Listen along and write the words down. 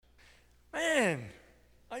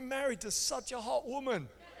I'm married to such a hot woman.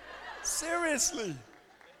 Seriously.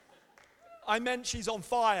 I meant she's on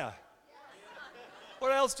fire.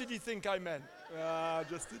 What else did you think I meant?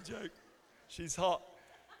 Just a joke. She's hot.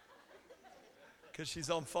 Because she's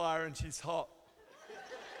on fire and she's hot.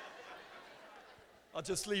 I'll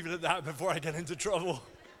just leave it at that before I get into trouble.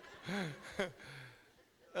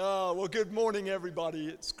 Well, good morning, everybody.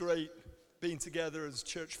 It's great being together as a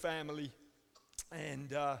church family.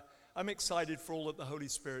 And I'm excited for all that the Holy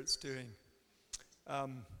Spirit's doing.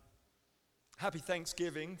 Happy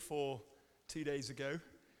Thanksgiving for 2 days ago.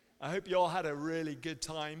 I hope you all had a really good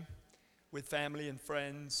time with family and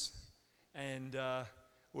friends. And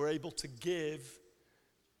were able to give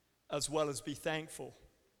as well as be thankful.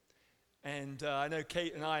 And I know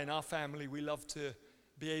Kate and I and our family, we love to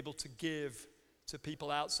be able to give to people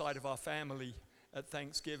outside of our family at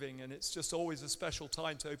Thanksgiving. And it's just always a special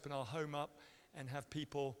time to open our home up and have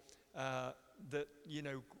people that, you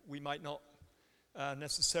know, we might not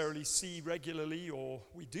necessarily see regularly, or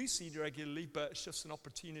we do see regularly, but it's just an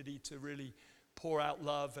opportunity to really pour out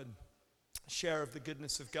love and share of the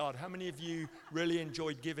goodness of God. How many of you really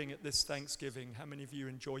enjoyed giving at this Thanksgiving? How many of you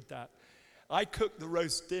enjoyed that? I cooked the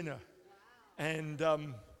roast dinner, and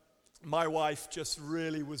my wife just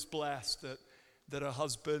really was blessed that her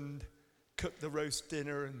husband cooked the roast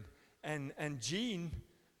dinner, and Jean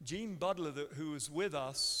Butler, who was with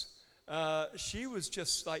us, she was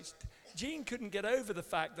just like, Jean couldn't get over the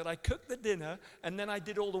fact that I cooked the dinner and then I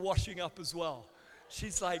did all the washing up as well.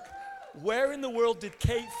 She's like, where in the world did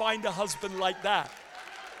Kate find a husband like that?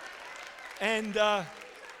 And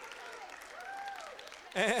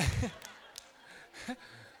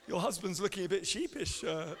your husband's looking a bit sheepish,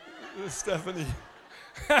 Stephanie.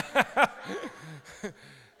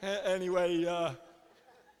 Anyway,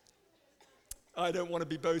 I don't want to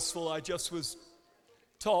be boastful. I just was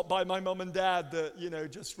taught by my mom and dad that, you know,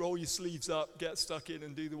 just roll your sleeves up, get stuck in,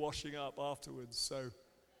 and do the washing up afterwards. So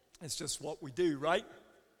it's just what we do, right?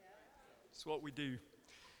 It's what we do.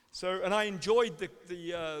 So, and I enjoyed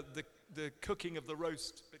the cooking of the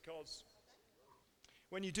roast, because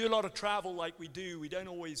when you do a lot of travel like we do, we don't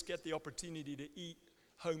always get the opportunity to eat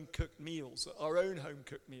home-cooked meals, our own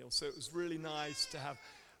home-cooked meals. So it was really nice to have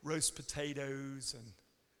roast potatoes, and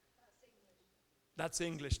that's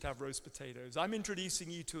English to have roast potatoes. I'm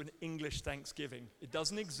introducing you to an English Thanksgiving. It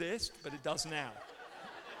doesn't exist, but it does now.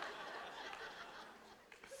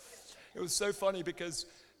 It was so funny because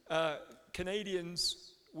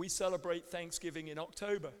Canadians, we celebrate Thanksgiving in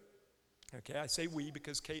October. Okay, I say we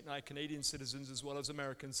because Kate and I are Canadian citizens as well as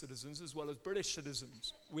American citizens as well as British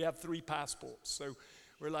citizens. We have 3 passports, so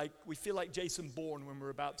we feel like Jason Bourne when we're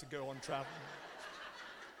about to go on travel.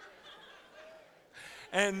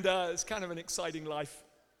 And it's kind of an exciting life.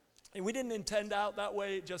 And we didn't intend out that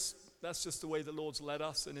way. That's just the way the Lord's led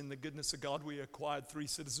us. And in the goodness of God, we acquired 3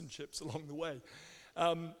 citizenships along the way.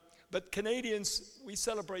 But Canadians, we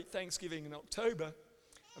celebrate Thanksgiving in October.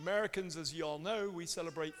 Americans, as you all know, we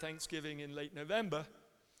celebrate Thanksgiving in late November.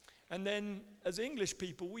 And then as English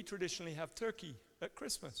people, we traditionally have turkey at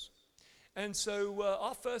Christmas. And so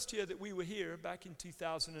our first year that we were here, back in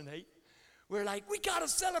 2008, we're like, we got to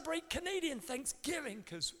celebrate Canadian Thanksgiving,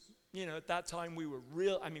 because, you know, at that time we were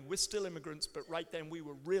we're still immigrants, but right then we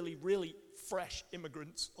were really, really fresh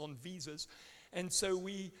immigrants on visas. And so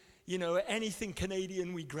we, you know, anything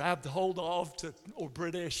Canadian we grabbed hold of, or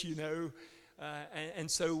British, you know.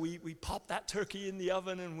 And so we popped that turkey in the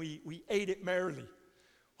oven and we ate it merrily.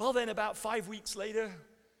 Well, then about 5 weeks later,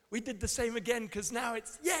 we did the same again, because now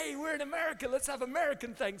it's, yay, we're in America, let's have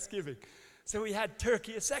American Thanksgiving. So we had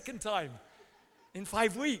turkey a second time in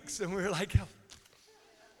 5 weeks, and we were like, oh,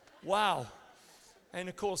 wow. And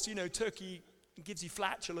of course, you know, turkey gives you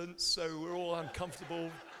flatulence, so we're all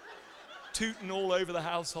uncomfortable, tooting all over the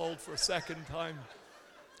household for a second time.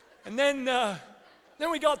 And then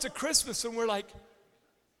we got to Christmas, and we're like,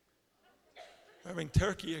 we're having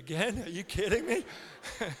turkey again? Are you kidding me?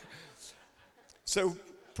 So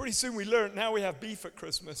pretty soon we learned, now we have beef at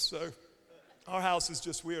Christmas, so our house is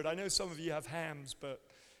just weird. I know some of you have hams, but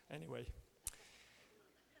anyway.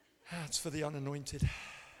 That's for the unanointed.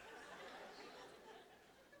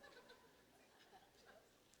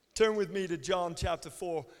 Turn with me to John chapter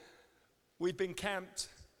 4. We've been camped,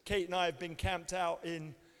 Kate and I have been camped out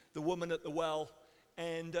in the woman at the well.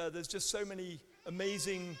 And there's just so many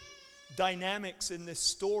amazing dynamics in this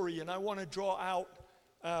story. And I want to draw out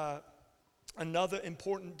another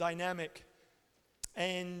important dynamic.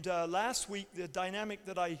 And last week, the dynamic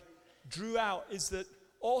that I drew out is that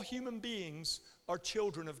all human beings are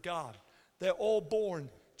children of God. They're all born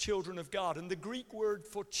children of God. And the Greek word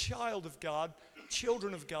for child of God,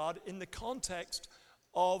 children of God, in the context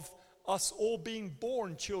of us all being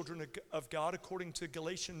born children of God, according to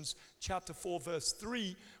Galatians chapter 4, verse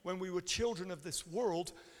 3, when we were children of this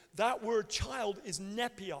world, that word child is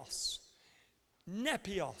nepios.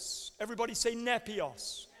 Nepios. Everybody say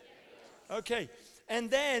nepios. Okay. And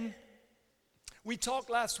then we talked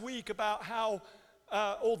last week about how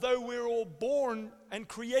although we're all born and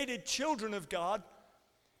created children of God,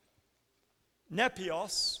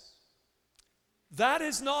 nepios, that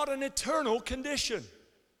is not an eternal condition.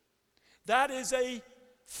 That is a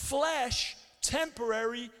flesh,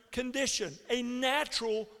 temporary condition, a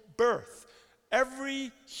natural birth.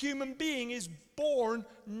 Every human being is born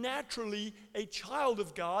naturally a child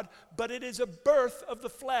of God, but it is a birth of the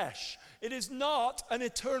flesh. It is not an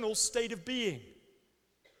eternal state of being.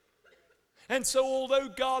 And so although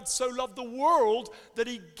God so loved the world that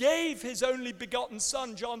he gave his only begotten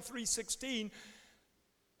Son, John 3:16,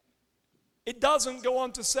 it doesn't go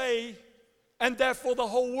on to say, and therefore the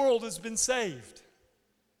whole world has been saved.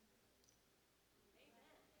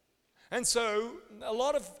 And so a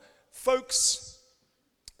lot of folks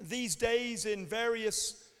these days in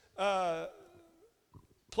various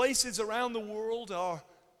places around the world are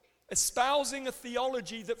espousing a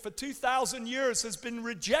theology that for 2,000 years has been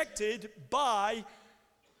rejected by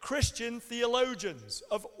Christian theologians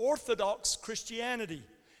of Orthodox Christianity.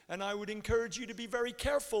 And I would encourage you to be very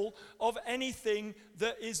careful of anything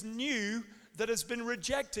that is new that has been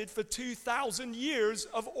rejected for 2,000 years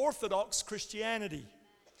of Orthodox Christianity.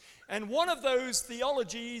 And one of those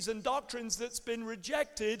theologies and doctrines that's been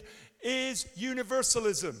rejected is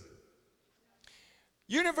universalism.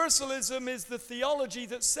 Universalism is the theology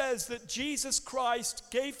that says that Jesus Christ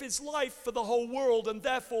gave his life for the whole world, and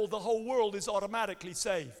therefore the whole world is automatically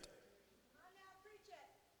saved.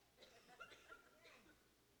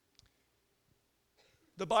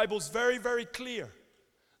 The Bible's very, very clear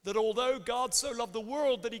that although God so loved the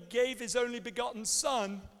world that he gave his only begotten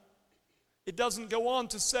Son, it doesn't go on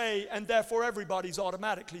to say, and therefore everybody's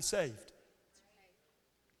automatically saved.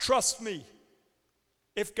 Trust me,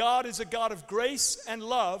 if God is a God of grace and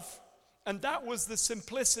love, and that was the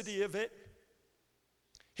simplicity of it,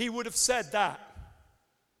 he would have said that.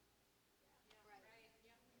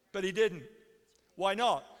 But he didn't. Why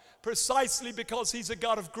not? Precisely because he's a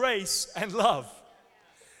God of grace and love.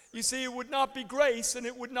 You see, it would not be grace and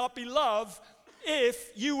it would not be love if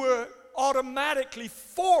you were automatically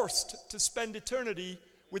forced to spend eternity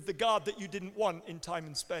with the God that you didn't want in time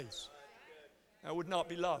and space. That would not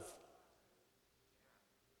be love.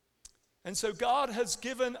 And so God has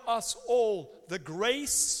given us all the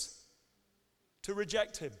grace to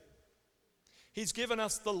reject him. He's given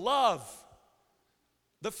us the love,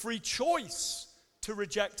 the free choice to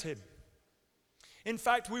reject him. In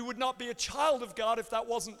fact, we would not be a child of God if that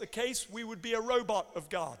wasn't the case. We would be a robot of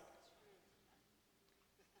God.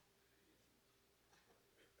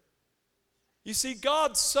 You see,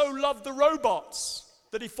 God so loved the robots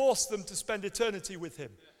that he forced them to spend eternity with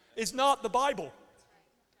him. It's not the Bible.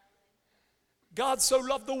 God so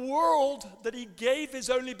loved the world that he gave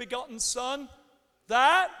his only begotten Son,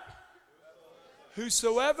 that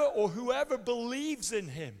whosoever or whoever believes in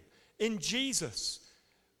him, in Jesus,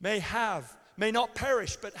 may not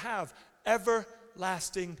perish, but have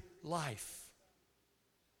everlasting life.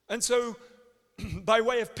 And so, by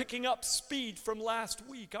way of picking up speed from last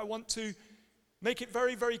week, I want to make it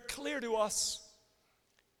very, very clear to us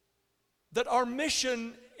that our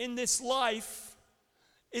mission in this life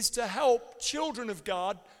is to help children of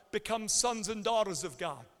God become sons and daughters of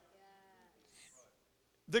God.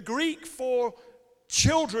 The Greek for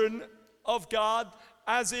children of God,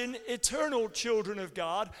 as in eternal children of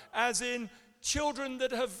God, as in children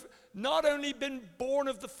that have not only been born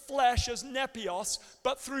of the flesh as nepios,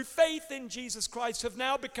 but through faith in Jesus Christ have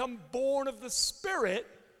now become born of the Spirit.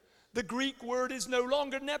 The Greek word is no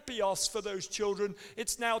longer nepios for those children.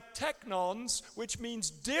 It's now teknons, which means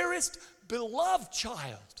dearest, beloved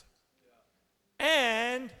child.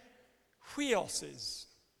 And huioses.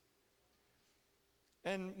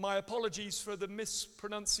 And my apologies for the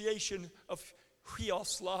mispronunciation of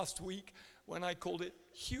huios last week when I called it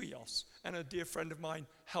huios. And a dear friend of mine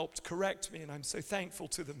helped correct me, and I'm so thankful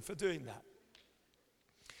to them for doing that.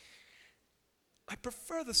 I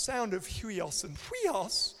prefer the sound of huios and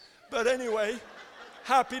huios, but anyway,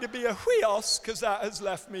 happy to be a huios because that has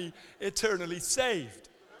left me eternally saved.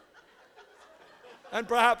 And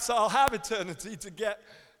perhaps I'll have eternity to get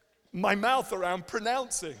my mouth around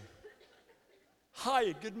pronouncing.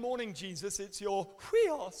 Hi, good morning, Jesus. It's your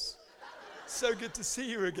huios. So good to see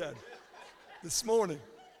you again this morning.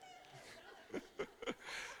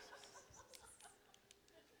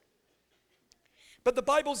 But the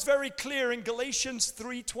Bible's very clear in Galatians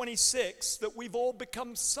 3:26 that we've all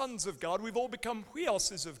become sons of God. We've all become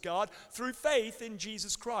huioses of God through faith in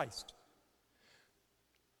Jesus Christ.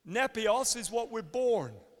 Nepios is what we're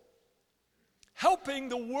born. Helping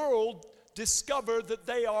the world discover that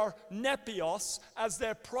they are nepios as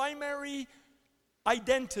their primary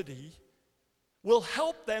identity will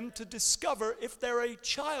help them to discover, if they're a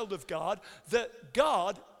child of God, that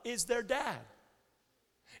God is their dad.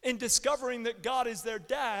 In discovering that God is their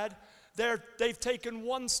dad, they've taken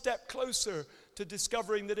one step closer to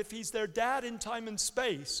discovering that if he's their dad in time and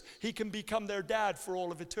space, he can become their dad for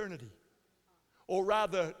all of eternity. Or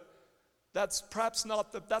rather, that's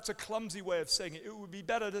a clumsy way of saying it. It would be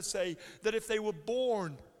better to say that if they were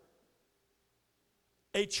born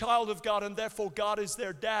a child of God and therefore God is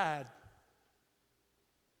their dad,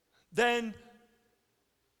 then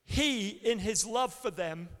he, in his love for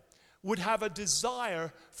them, would have a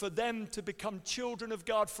desire for them to become children of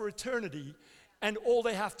God for eternity, and all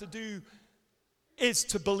they have to do is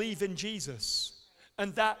to believe in Jesus.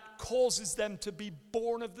 And that causes them to be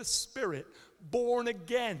born of the Spirit, born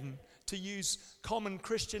again, to use common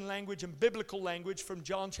Christian language and biblical language from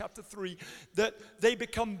John chapter 3, that they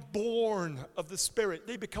become born of the Spirit.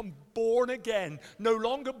 They become born again, no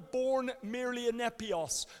longer born merely a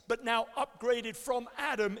nepios, but now upgraded from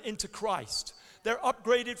Adam into Christ. They're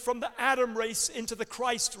upgraded from the Adam race into the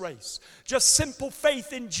Christ race. Just simple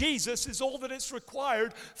faith in Jesus is all that it's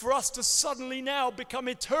required for us to suddenly now become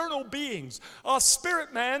eternal beings. Our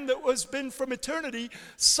spirit man that was been from eternity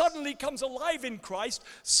suddenly comes alive in Christ.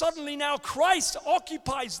 Suddenly now Christ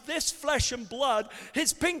occupies this flesh and blood,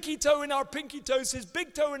 his pinky toe in our pinky toes, his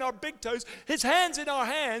big toe in our big toes, his hands in our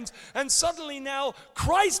hands, and suddenly now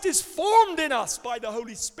Christ is formed in us by the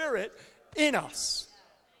Holy Spirit in us.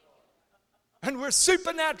 And we're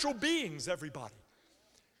supernatural beings, everybody.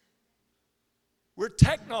 We're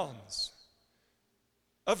teknons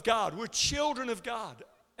of God. We're children of God.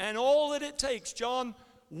 And all that it takes, John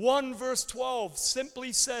 1 verse 12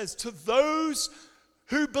 simply says, to those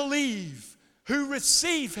who believe, who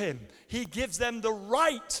receive him, he gives them the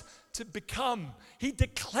right to become. He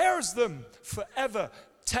declares them forever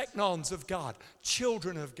teknons of God,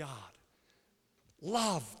 children of God,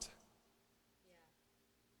 loved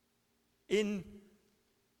in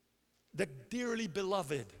the dearly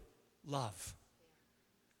beloved love,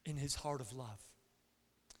 in his heart of love.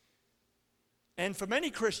 And for many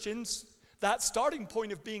Christians, that starting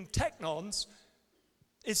point of being teknons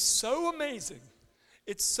is so amazing.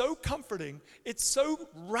 It's so comforting. It's so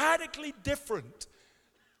radically different,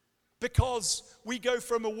 because we go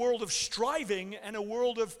from a world of striving and a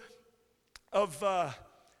world of a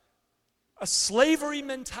slavery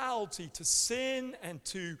mentality to sin and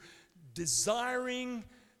to desiring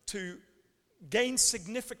to gain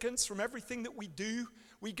significance from everything that we do.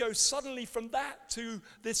 We go suddenly from that to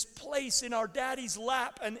this place in our daddy's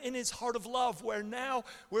lap and in his heart of love, where now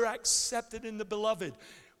we're accepted in the beloved.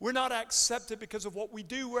 We're not accepted because of what we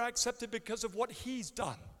do, we're accepted because of what he's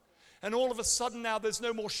done. And all of a sudden now there's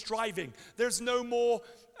no more striving. There's no more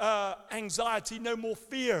anxiety, no more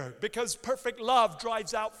fear, because perfect love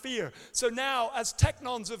drives out fear. So now, as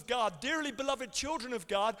teknons of God, dearly beloved children of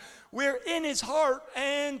God, we're in his heart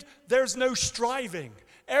and there's no striving.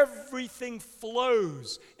 Everything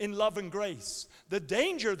flows in love and grace. The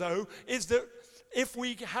danger, though, is that if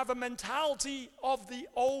we have a mentality of the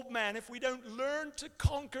old man, if we don't learn to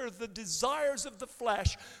conquer the desires of the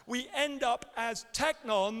flesh, we end up as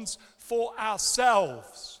teknons for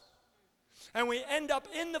ourselves. And we end up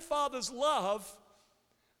in the Father's love,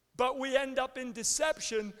 but we end up in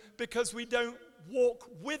deception because we don't walk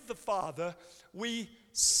with the Father. We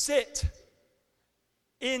sit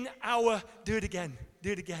in our, do it again,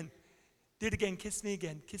 do it again, do it again, kiss me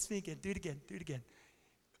again, do it again, do it again.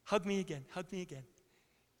 Hug me again, hug me again.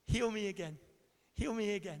 Heal me again, heal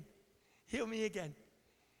me again, heal me again.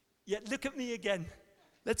 Yet look at me again.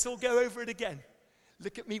 Let's all go over it again.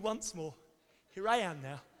 Look at me once more. Here I am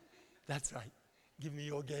now. That's right. Give me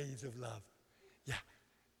your gaze of love. Yeah,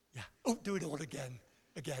 yeah. Oh, do it all again,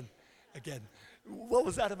 again, again. What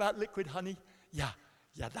was that about liquid honey? Yeah,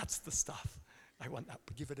 that's the stuff. I want that.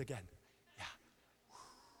 Give it again.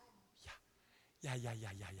 Yeah. Yeah.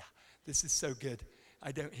 This is so good.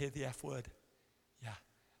 I don't hear the F word. Yeah.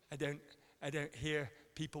 I don't hear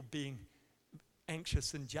people being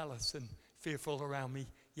anxious and jealous and fearful around me.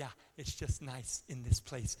 Yeah, it's just nice in this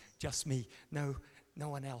place. Just me. No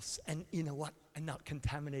one else. And you know what? I'm not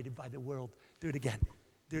contaminated by the world. Do it again.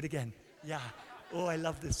 Do it again. Yeah. Oh, I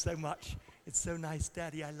love this so much. It's so nice,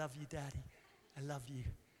 Daddy. I love you, Daddy. I love you.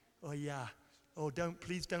 Oh, yeah. Oh,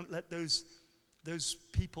 please don't let those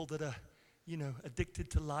people that are, addicted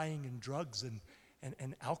to lying and drugs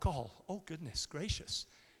and alcohol. Oh, goodness gracious.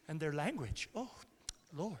 And their language. Oh,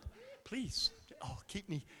 Lord, please. Oh, keep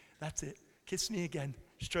me. That's it. Kiss me again.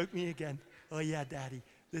 Stroke me again. Oh, yeah, Daddy.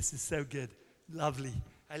 This is so good. Lovely.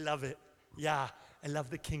 I love it. Yeah, I love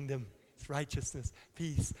the kingdom. It's righteousness,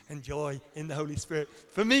 peace, and joy in the Holy Spirit.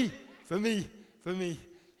 For me.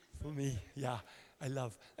 Yeah, I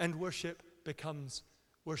love. And worship becomes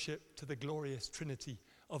worship to the glorious Trinity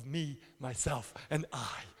of me, myself, and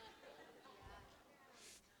I.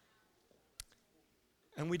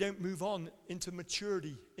 And we don't move on into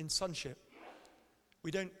maturity in sonship.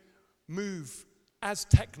 We don't move as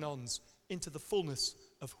teknons into the fullness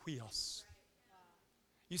of huios.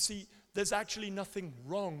 You see, there's actually nothing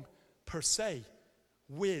wrong per se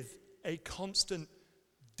with a constant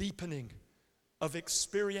deepening of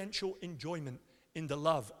experiential enjoyment in the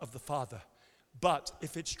love of the Father. But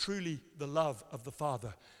if it's truly the love of the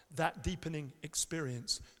Father, that deepening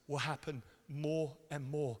experience will happen more and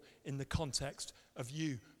more in the context of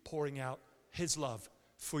you pouring out his love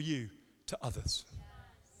for you to others.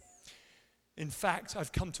 In fact,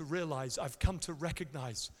 I've come to recognize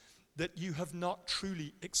that you have not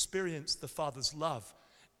truly experienced the Father's love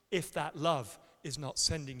if that love is not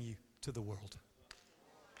sending you to the world.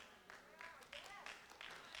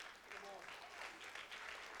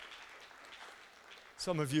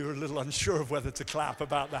 Some of you are a little unsure of whether to clap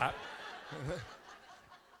about that.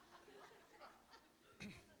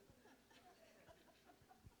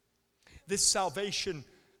 This salvation,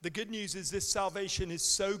 the good news is this salvation is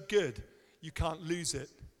so good, you can't lose it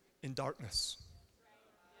in darkness.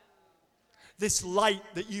 This light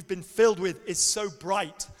that you've been filled with is so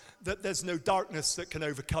bright that there's no darkness that can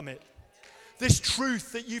overcome it. This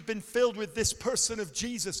truth that you've been filled with, this person of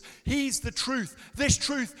Jesus, he's the truth. This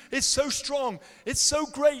truth is so strong. It's so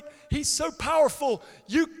great. He's so powerful.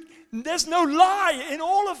 There's no lie in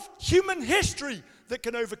all of human history that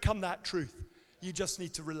can overcome that truth. You just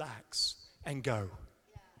need to relax and go.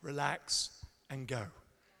 Relax and go.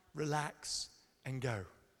 Relax and go.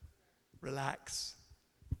 Relax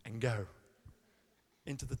and go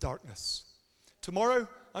into the darkness. Tomorrow,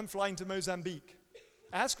 I'm flying to Mozambique.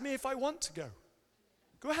 Ask me if I want to go.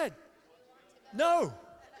 Go ahead. No.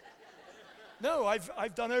 No,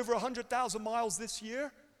 I've done over 100,000 miles this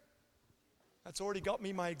year. That's already got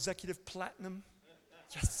me my executive platinum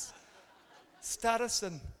status,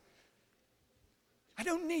 and I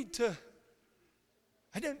don't need to.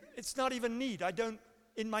 It's not even need. I don't,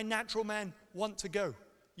 in my natural man, want to go.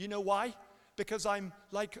 You know why? Because I'm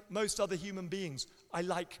like most other human beings. I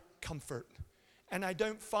like comfort. And I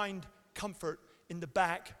don't find comfort in the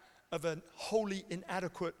back of a wholly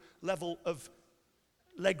inadequate level of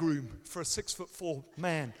legroom for a 6'4"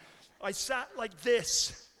 man. I sat like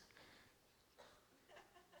this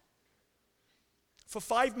for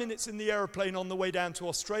 5 minutes in the airplane on the way down to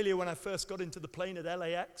Australia when I first got into the plane at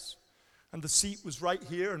LAX. And the seat was right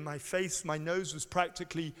here, and my nose was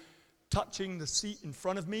practically touching the seat in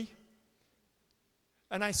front of me.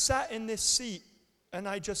 And I sat in this seat, and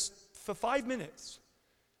for 5 minutes,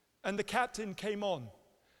 and the captain came on.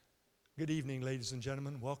 Good evening, ladies and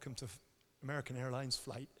gentlemen. Welcome to American Airlines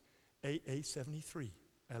flight AA73,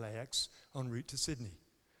 LAX, en route to Sydney.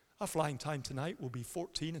 Our flying time tonight will be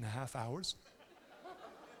 14 and a half hours.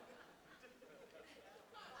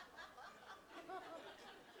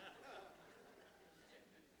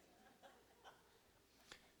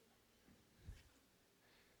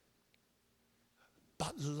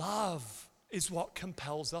 But love is what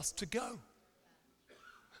compels us to go.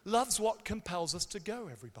 Love's what compels us to go,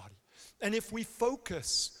 everybody. And if we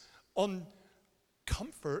focus on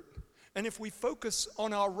comfort, and if we focus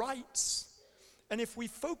on our rights, and if we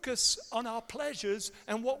focus on our pleasures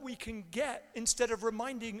and what we can get, instead of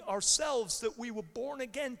reminding ourselves that we were born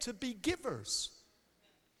again to be givers,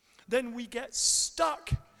 then we get stuck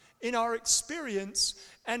in our experience,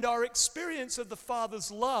 and our experience of the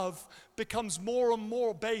Father's love becomes more and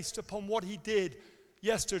more based upon what he did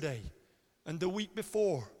yesterday and the week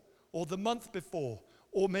before, or the month before,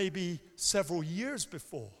 or maybe several years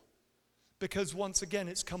before. Because once again,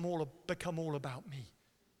 it's become all about me.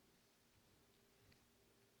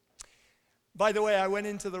 By the way, I went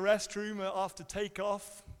into the restroom after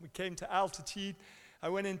takeoff. We came to altitude. I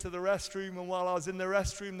went into the restroom, and while I was in the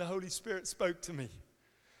restroom, the Holy Spirit spoke to me.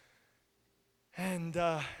 And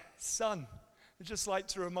son, I'd just like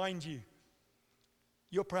to remind you,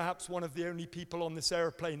 you're perhaps one of the only people on this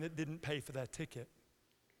airplane that didn't pay for their ticket.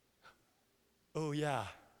 Oh yeah,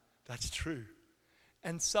 that's true.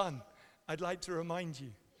 And son, I'd like to remind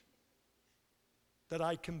you that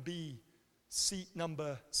I can be seat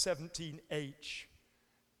number 17H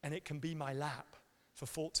and it can be my lap for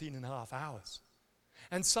 14 and a half hours.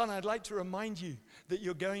 And son, I'd like to remind you that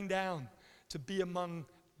you're going down to be among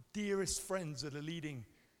dearest friends that are leading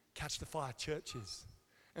Catch the Fire churches.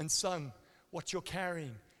 And son, what you're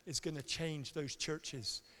carrying is going to change those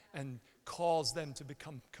churches and cause them to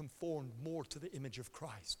become conformed more to the image of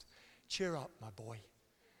Christ. Cheer up, my boy.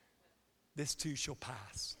 This too shall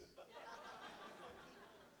pass.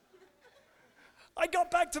 I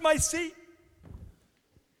got back to my seat.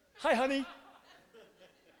 Hi, honey.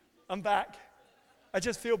 I'm back. I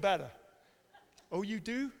just feel better. Oh, you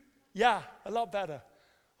do? Yeah, a lot better.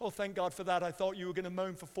 Oh, thank God for that. I thought you were going to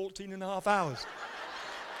moan for 14 and a half hours.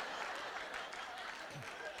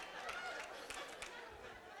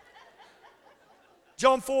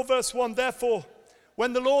 John 4, verse 1, therefore,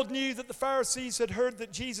 when the Lord knew that the Pharisees had heard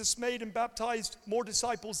that Jesus made and baptized more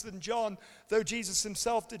disciples than John, though Jesus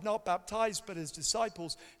himself did not baptize but his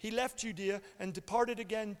disciples, he left Judea and departed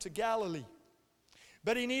again to Galilee.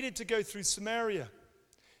 But he needed to go through Samaria.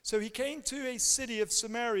 So he came to a city of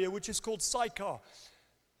Samaria, which is called Sychar.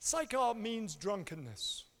 Sychar means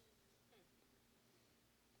drunkenness.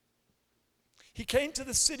 He came to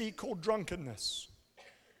the city called drunkenness.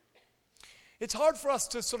 It's hard for us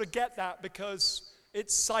to sort of get that because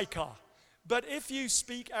it's Sychar. But if you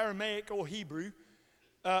speak Aramaic or Hebrew,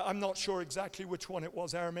 I'm not sure exactly which one it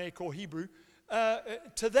was, Aramaic or Hebrew,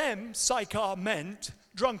 to them, Sychar meant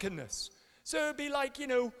drunkenness. So it would be like,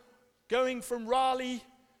 going from Raleigh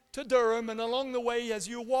to Durham, and along the way as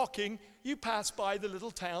you're walking, you pass by the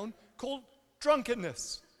little town called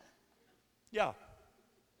Drunkenness. Yeah.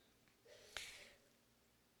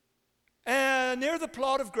 And near the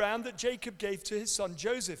plot of ground that Jacob gave to his son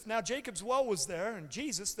Joseph. Now Jacob's well was there, and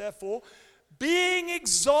Jesus, therefore, being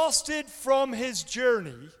exhausted from his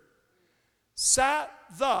journey, sat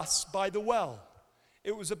thus by the well.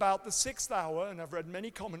 It was about the 6th hour, and I've read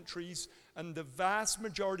many commentaries, and the vast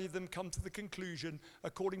majority of them come to the conclusion,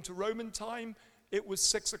 according to Roman time, it was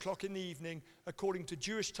 6 o'clock in the evening. According to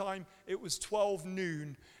Jewish time, it was 12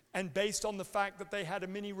 noon. And based on the fact that they had a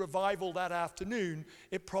mini revival that afternoon,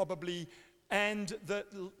 and that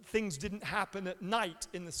things didn't happen at night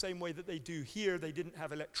in the same way that they do here. They didn't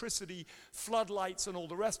have electricity, floodlights, and all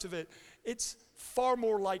the rest of it. It's far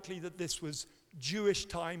more likely that this was Jewish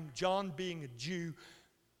time. John, being a Jew,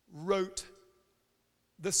 wrote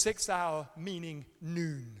the 6th hour, meaning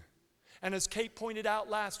noon. And as Kate pointed out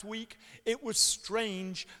last week, it was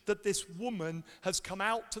strange that this woman has come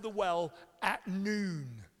out to the well at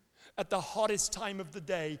noon, at the hottest time of the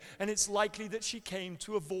day, and it's likely that she came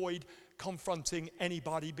to avoid confronting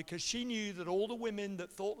anybody because she knew that all the women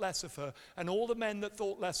that thought less of her and all the men that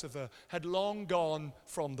thought less of her had long gone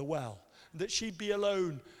from the well, that she'd be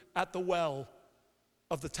alone at the well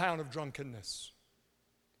of the town of drunkenness.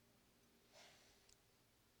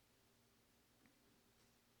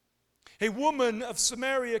 A woman of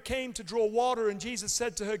Samaria came to draw water, and Jesus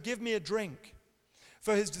said to her, "Give me a drink."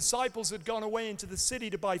 For his disciples had gone away into the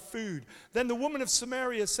city to buy food. Then the woman of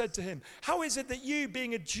Samaria said to him, "How is it that you,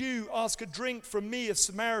 being a Jew, ask a drink from me, a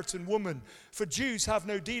Samaritan woman? For Jews have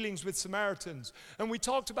no dealings with Samaritans." And we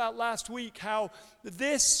talked about last week how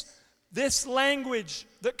this language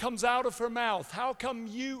that comes out of her mouth, how come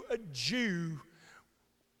you, a Jew,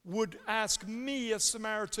 would ask me, a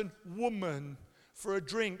Samaritan woman, for a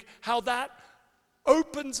drink? How that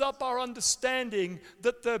opens up our understanding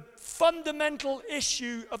that the fundamental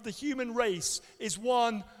issue of the human race is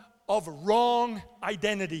one of wrong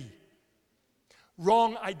identity.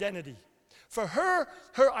 Wrong identity. For her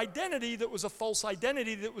identity that was a false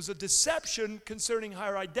identity, that was a deception concerning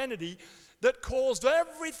her identity, that caused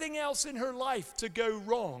everything else in her life to go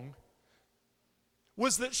wrong,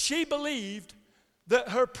 was that she believed that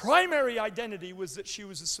her primary identity was that she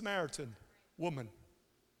was a Samaritan woman.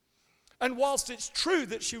 And whilst it's true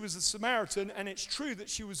that she was a Samaritan and it's true that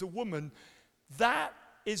she was a woman, that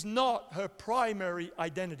is not her primary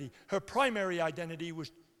identity. Her primary identity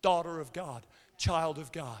was daughter of God, child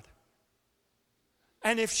of God.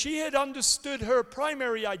 And if she had understood her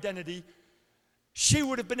primary identity, she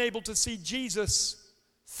would have been able to see Jesus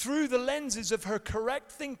through the lenses of her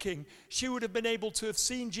correct thinking. She would have been able to have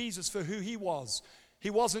seen Jesus for who he was.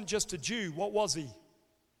 He wasn't just a Jew. What was he?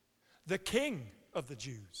 The King of the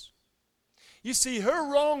Jews. You see,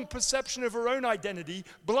 her wrong perception of her own identity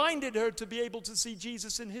blinded her to be able to see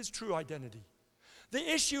Jesus in his true identity.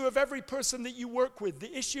 The issue of every person that you work with,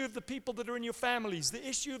 the issue of the people that are in your families, the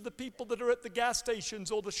issue of the people that are at the gas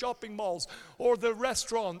stations or the shopping malls or the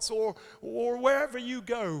restaurants or wherever you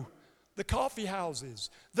go, the coffee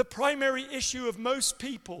houses. The primary issue of most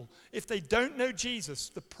people, if they don't know Jesus,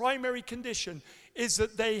 the primary condition is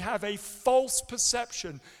that they have a false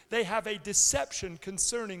perception. They have a deception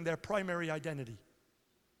concerning their primary identity.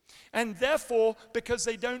 And therefore, because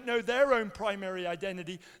they don't know their own primary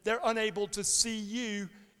identity, they're unable to see you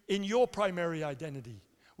in your primary identity,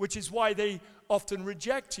 which is why they often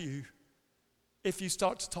reject you if you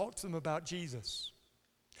start to talk to them about Jesus.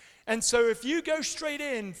 And so if you go straight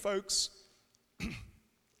in, folks,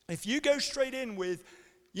 if you go straight in with,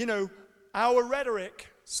 our rhetoric,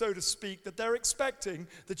 so to speak, that they're expecting,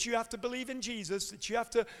 that you have to believe in Jesus,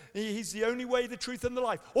 that he's the only way, the truth, and the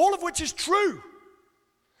life, all of which is true.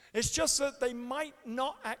 It's just that they might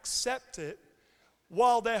not accept it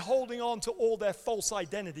while they're holding on to all their false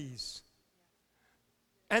identities.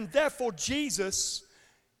 And therefore, Jesus,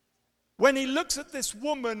 when he looks at this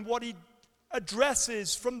woman, what he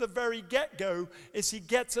addresses from the very get-go is he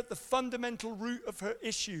gets at the fundamental root of her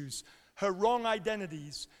issues, her wrong identity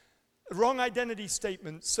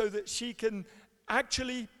statements, so that she can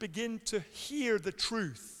actually begin to hear the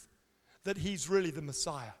truth that he's really the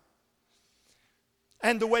Messiah.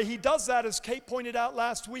 And the way he does that, as Kate pointed out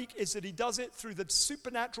last week, is that he does it through the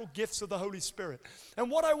supernatural gifts of the Holy Spirit. And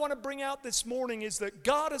what I want to bring out this morning is that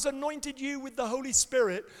God has anointed you with the Holy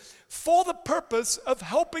Spirit for the purpose of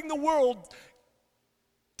helping the world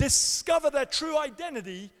discover their true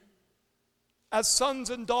identity as sons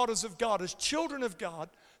and daughters of God, as children of God,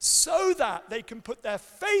 so that they can put their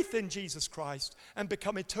faith in Jesus Christ and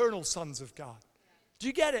become eternal sons of God. Do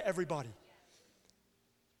you get it, everybody?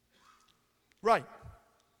 Right.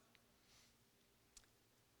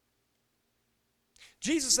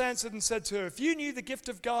 Jesus answered and said to her, if you knew the gift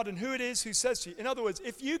of God and who it is who says to you, in other words,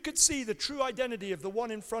 if you could see the true identity of the one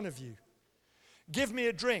in front of you, give me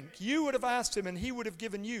a drink, you would have asked him and he would have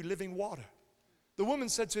given you living water. The woman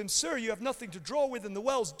said to him, sir, you have nothing to draw with and the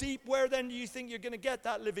well's deep. Where then do you think you're going to get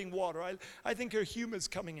that living water? I think her humor's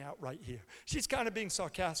coming out right here. She's kind of being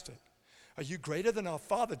sarcastic. Are you greater than our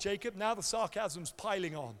father Jacob? Now the sarcasm's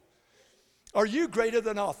piling on. Are you greater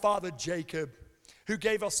than our father Jacob, who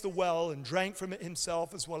gave us the well and drank from it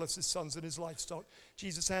himself as well as his sons and his livestock?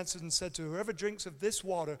 Jesus answered and said to her, whoever drinks of this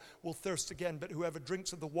water will thirst again, but whoever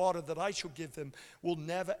drinks of the water that I shall give them will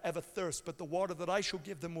never ever thirst. But the water that I shall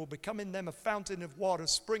give them will become in them a fountain of water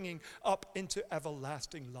springing up into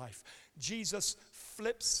everlasting life. Jesus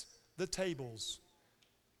flips the tables.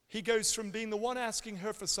 He goes from being the one asking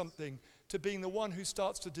her for something to being the one who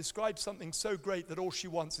starts to describe something so great that all she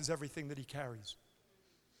wants is everything that he carries.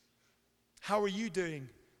 How are you doing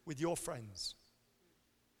with your friends?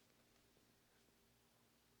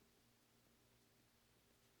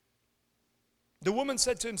 The woman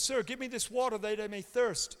said to him, sir, give me this water that I may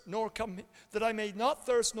thirst, that I may not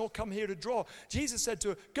thirst nor come here to draw. Jesus said to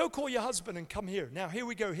her, go call your husband and come here. Now here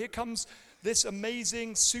we go. Here comes this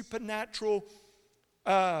amazing supernatural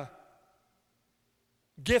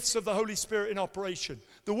gifts of the Holy Spirit in operation.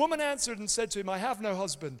 The woman answered and said to him, I have no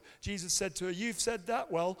husband. Jesus said to her, you've said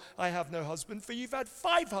that well, I have no husband, for you've had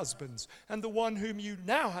 5 husbands, and the one whom you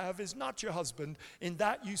now have is not your husband. In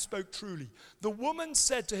that you spoke truly. The woman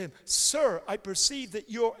said to him, sir, I perceive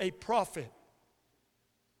that you're a prophet.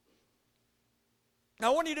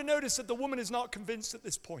 Now I want you to notice that the woman is not convinced at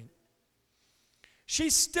this point.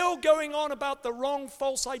 She's still going on about the wrong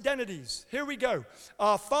false identities. Here we go.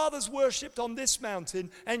 Our fathers worshipped on this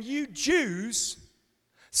mountain, and you Jews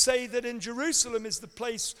say that in Jerusalem is the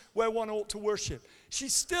place where one ought to worship.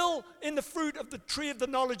 She's still in the fruit of the tree of the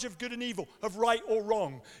knowledge of good and evil, of right or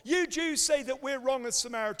wrong. You Jews say that we're wrong as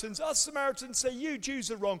Samaritans. Us Samaritans say you Jews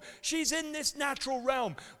are wrong. She's in this natural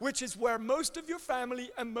realm, which is where most of your family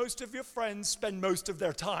and most of your friends spend most of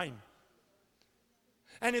their time.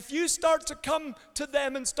 And if you start to come to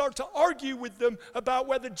them and start to argue with them about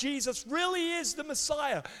whether Jesus really is the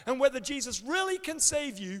Messiah and whether Jesus really can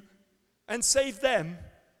save you and save them,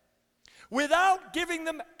 without giving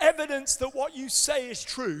them evidence that what you say is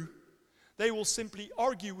true, they will simply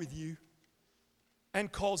argue with you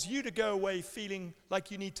and cause you to go away feeling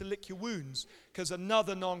like you need to lick your wounds because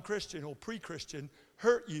another non-Christian or pre-Christian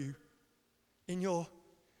hurt you in your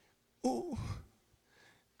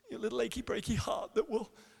little achy breaky heart that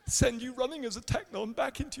will send you running as a technon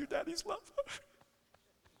back into your daddy's love.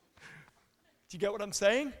 Do you get what I'm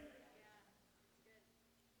saying?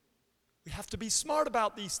 We have to be smart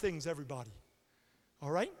about these things, everybody.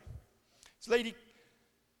 All right? This lady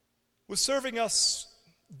was serving us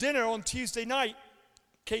dinner on Tuesday night.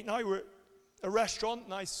 Kate and I were at a restaurant,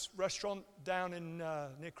 nice restaurant down in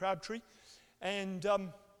near Crabtree. And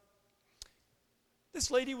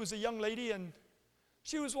this lady was a young lady, and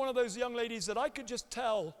she was one of those young ladies that I could just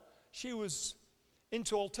tell she was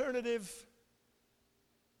into alternative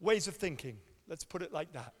ways of thinking. Let's put it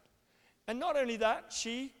like that. And not only that,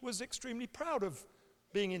 she was extremely proud of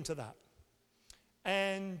being into that.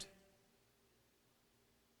 And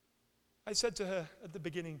I said to her at the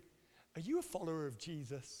beginning, "Are you a follower of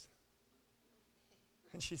Jesus?"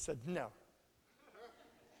 And she said, "No."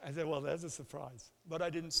 I said, "Well, there's a surprise." But I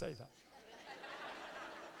didn't say that.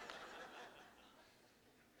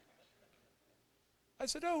 I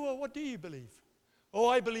said, "Oh, well, what do you believe?" "Oh,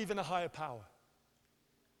 I believe in a higher power."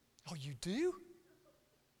 "Oh, you do?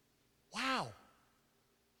 Wow.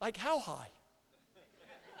 Like how high?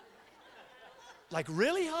 Like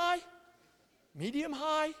really high? Medium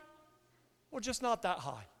high? Or just not that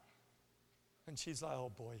high?" And she's like, "Oh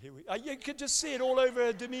boy, here we..." You could just see it all over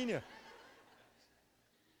her demeanor.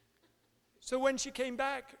 So when she came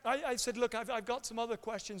back, I said, "Look, I've got some other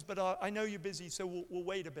questions, but I know you're busy, so we'll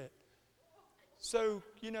wait a bit." So,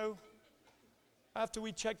 after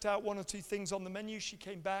we checked out one or two things on the menu, she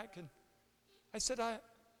came back and I said,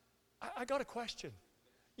 I got a question.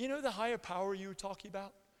 You know the higher power you were talking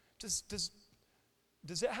about? Does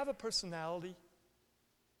it have a personality?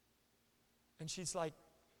 And she's like,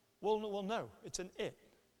 well, no, it's an it.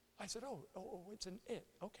 I said, oh, it's an it.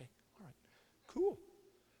 Okay, all right, cool.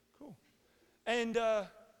 And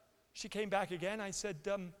she came back again. I said,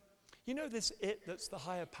 you know this it that's the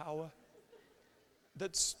higher power?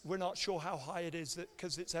 We're not sure how high it is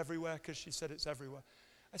because it's everywhere, because she said it's everywhere.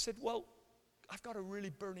 I said, well, I've got a really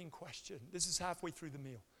burning question. This is halfway through the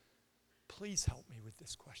meal. Please help me with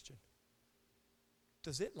this question.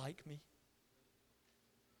 Does it like me?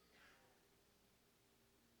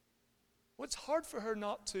 Well, it's hard for her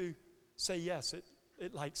not to say yes,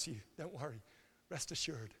 it likes you. Don't worry. Rest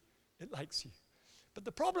assured, it likes you. But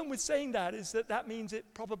the problem with saying that is that means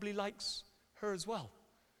it probably likes her as well.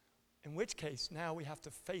 In which case, now we have to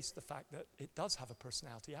face the fact that it does have a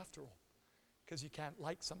personality after all. Because you can't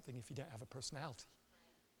like something if you don't have a personality.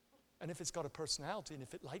 And if it's got a personality and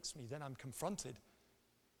if it likes me, then I'm confronted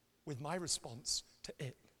with my response to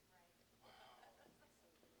it.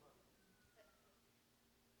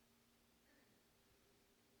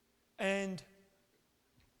 And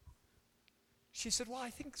she said, well, I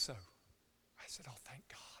think so. I said, oh, thank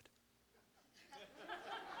God.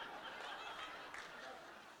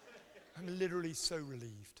 I'm literally so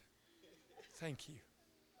relieved. Thank you.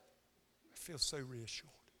 I feel so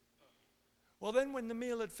reassured. Well, then when the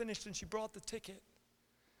meal had finished and she brought the ticket,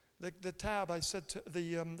 the tab, I said to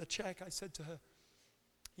the check, I said to her,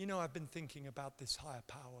 you know, I've been thinking about this higher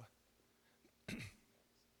power.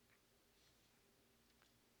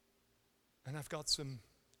 And I've got some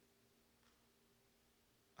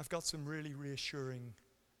really reassuring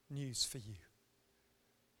news for you.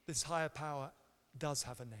 This higher power does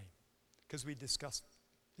have a name. Because we discussed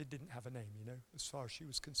it didn't have a name, as far as she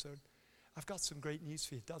was concerned. I've got some great news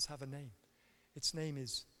for you. It does have a name. Its name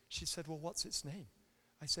is, she said, well, what's its name?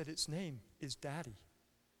 I said, its name is Daddy.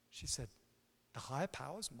 She said, the higher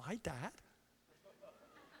power's my dad?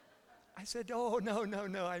 I said, oh,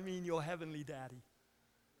 no, I mean your heavenly daddy.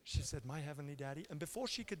 She said, my heavenly daddy? And before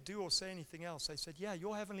she could do or say anything else, I said, yeah,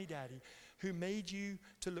 your heavenly daddy, who made you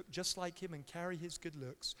to look just like him and carry his good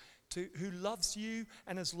looks, who loves you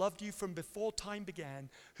and has loved you from before time began,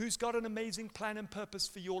 who's got an amazing plan and purpose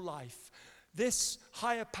for your life. This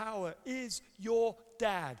higher power is your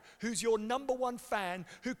dad, who's your number one fan,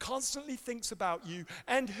 who constantly thinks about you,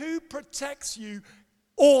 and who protects you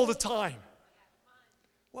all the time.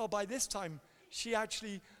 Well, by this time, she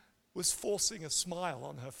actually was forcing a smile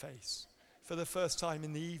on her face for the first time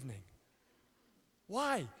in the evening.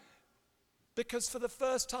 Why? Because for the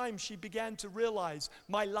first time she began to realize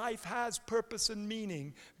my life has purpose and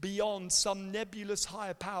meaning beyond some nebulous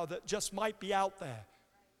higher power that just might be out there.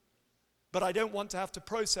 But I don't want to have to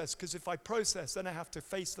process, because if I process, then I have to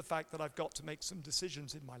face the fact that I've got to make some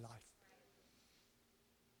decisions in my life.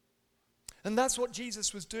 And that's what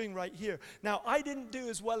Jesus was doing right here. Now, I didn't do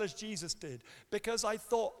as well as Jesus did, because I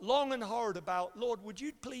thought long and hard about, Lord, would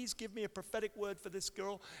you please give me a prophetic word for this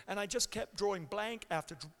girl? And I just kept drawing blank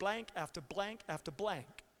after blank after blank after blank.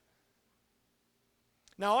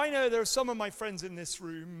 Now, I know there are some of my friends in this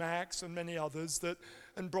room, Max and many others,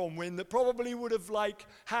 and Bronwyn, that probably would have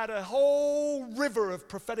had a whole river of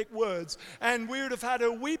prophetic words, and we would have had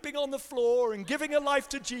her weeping on the floor and giving her life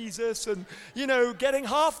to Jesus and, getting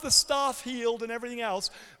half the staff healed and everything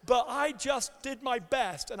else. But I just did my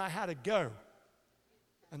best, and I had to go.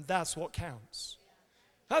 And that's what counts.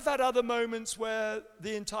 I've had other moments where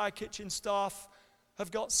the entire kitchen staff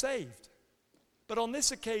have got saved. But on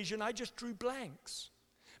this occasion, I just drew blanks.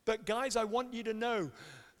 But guys, I want you to know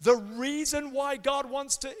The reason why God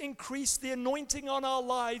wants to increase the anointing on our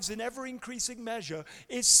lives in ever-increasing measure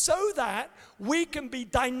is so that we can be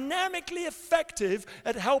dynamically effective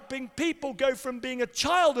at helping people go from being a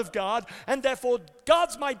child of God and therefore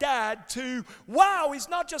God's my dad to, wow, he's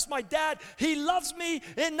not just my dad, he loves me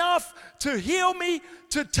enough to heal me,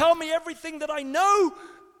 to tell me everything that I know,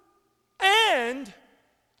 and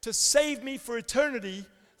to save me for eternity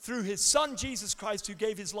through his son, Jesus Christ, who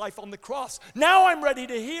gave his life on the cross. Now I'm ready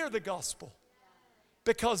to hear the gospel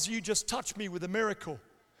because you just touched me with a miracle,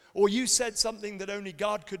 or you said something that only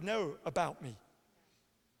God could know about me.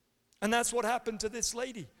 And that's what happened to this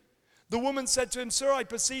lady. The woman said to him, "Sir, I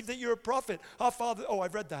perceive that you're a prophet. Our father," oh,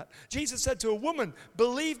 I've read that. Jesus said to a woman,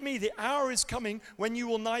 "Believe me, the hour is coming when you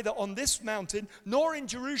will neither on this mountain nor in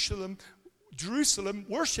Jerusalem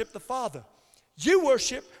worship the Father. You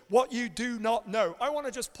worship what you do not know." I want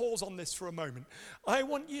to just pause on this for a moment. I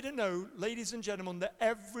want you to know, ladies and gentlemen, that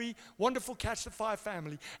every wonderful Catch the Fire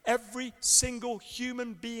family, every single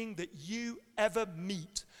human being that you ever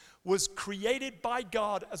meet was created by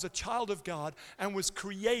God as a child of God and was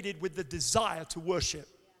created with the desire to worship.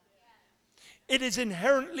 It is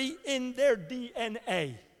inherently in their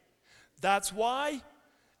DNA. That's why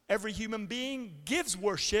every human being gives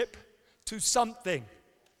worship to something.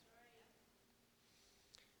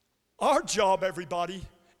 Our job, everybody,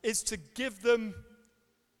 is to give them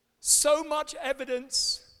so much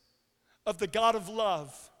evidence of the God of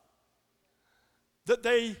love that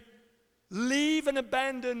they leave and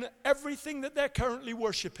abandon everything that they're currently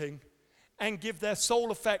worshiping and give their sole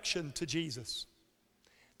affection to Jesus.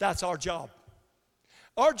 That's our job.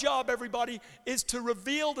 Our job, everybody, is to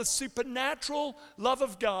reveal the supernatural love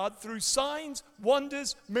of God through signs,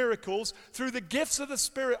 wonders, miracles, through the gifts of the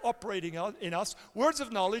Spirit operating in us, words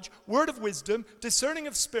of knowledge, word of wisdom, discerning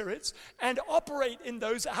of spirits, and operate in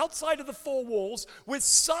those outside of the four walls with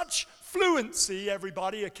such fluency,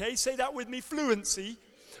 everybody, okay? Say that with me, fluency.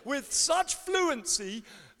 With such fluency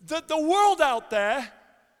that the world out there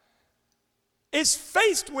is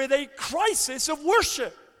faced with a crisis of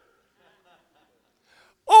worship.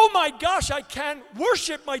 Oh my gosh, I can't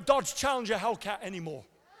worship my Dodge Challenger Hellcat anymore.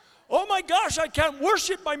 Oh my gosh, I can't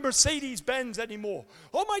worship my Mercedes-Benz anymore.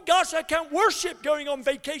 Oh my gosh, I can't worship going on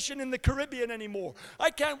vacation in the Caribbean anymore.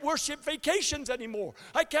 I can't worship vacations anymore.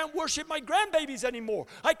 I can't worship my grandbabies anymore.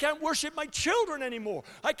 I can't worship my children anymore.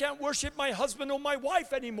 I can't worship my husband or my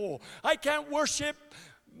wife anymore. I can't worship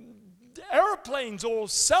airplanes or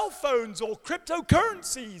cell phones or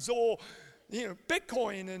cryptocurrencies or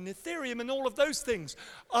Bitcoin and Ethereum and all of those things.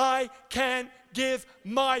 I can't give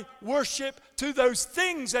my worship to those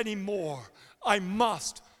things anymore. I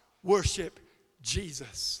must worship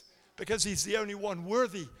Jesus because he's the only one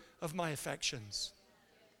worthy of my affections.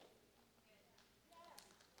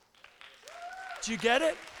 Do you get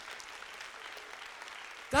it?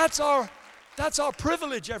 That's our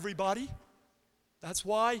privilege, everybody. That's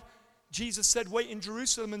why Jesus said, "Wait in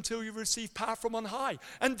Jerusalem until you receive power from on high,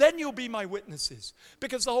 and then you'll be my witnesses."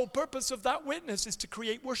 Because the whole purpose of that witness is to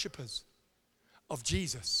create worshipers of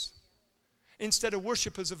Jesus instead of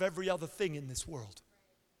worshipers of every other thing in this world.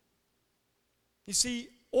 You see,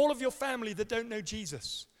 all of your family that don't know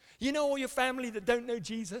Jesus, you know all your family that don't know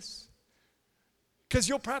Jesus? Because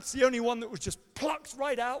you're perhaps the only one that was just plucked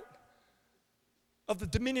right out of the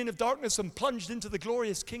dominion of darkness and plunged into the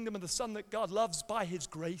glorious kingdom of the Son that God loves by his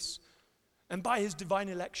grace and by his divine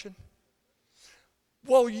election.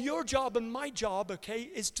 Well, your job and my job, okay,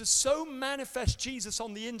 is to so manifest Jesus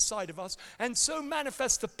on the inside of us and so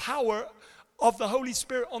manifest the power of the Holy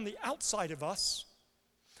Spirit on the outside of us,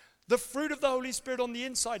 the fruit of the Holy Spirit on the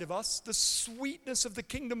inside of us, the sweetness of the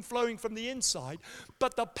kingdom flowing from the inside,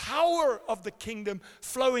 but the power of the kingdom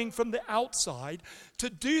flowing from the outside, to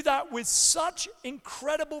do that with such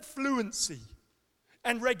incredible fluency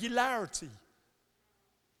and regularity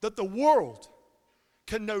that the world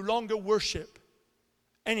can no longer worship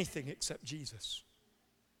anything except Jesus.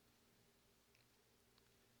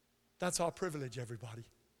 That's our privilege, everybody.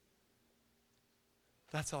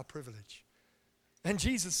 That's our privilege. And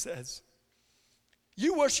Jesus says,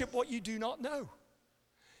 you worship what you do not know.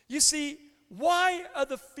 You see, why are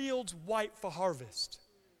the fields white for harvest?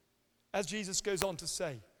 As Jesus goes on to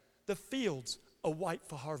say, the fields are white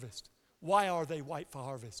for harvest. Why are they white for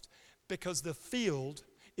harvest? Because the field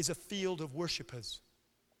is a field of worshipers.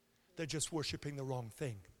 They're just worshiping the wrong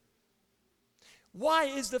thing. Why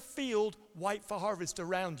is the field white for harvest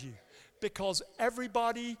around you? Because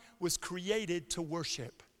everybody was created to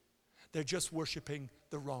worship. They're just worshiping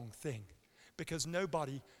the wrong thing. Because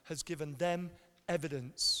nobody has given them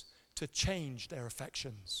evidence to change their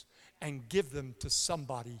affections and give them to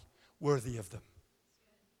somebody worthy of them.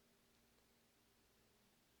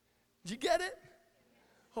 Do you get it?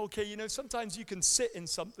 Okay, you know, sometimes you can sit in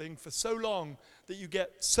something for so long that you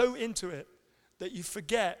get so into it that you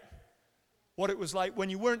forget what it was like when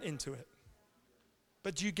you weren't into it.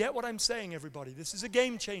 But do you get what I'm saying, everybody? This is a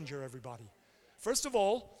game changer, everybody. First of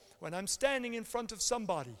all, when I'm standing in front of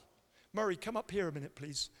somebody, Murray, come up here a minute,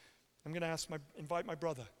 please. I'm going to invite my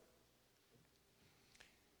brother.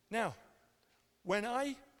 Now, when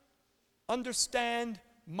I understand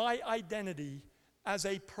my identity as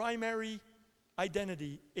a primary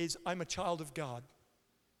identity is I'm a child of God,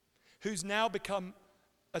 who's now become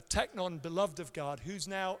a teknon, beloved of God, who's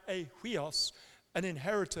now a huios, an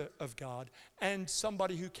inheritor of God, and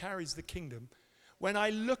somebody who carries the kingdom. When I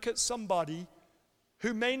look at somebody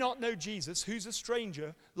who may not know Jesus, who's a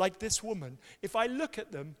stranger, like this woman, if I look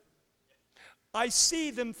at them, I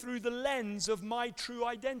see them through the lens of my true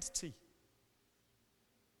identity.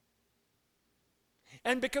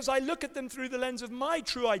 And because I look at them through the lens of my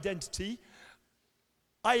true identity,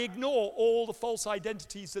 I ignore all the false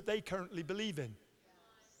identities that they currently believe in.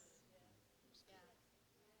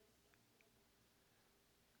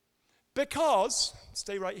 Because,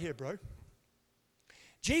 stay right here, bro.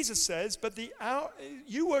 Jesus says, but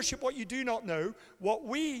you worship what you do not know.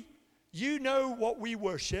 You know what we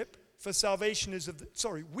worship, for salvation is of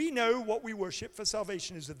the, we know what we worship, for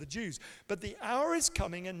salvation is of the Jews. But the hour is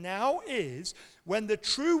coming, and now is, when the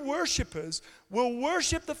true worshipers will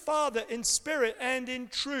worship the Father in spirit and in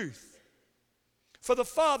truth. For the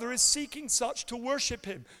Father is seeking such to worship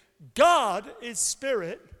him. God is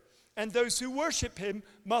spirit, and those who worship him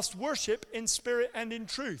must worship in spirit and in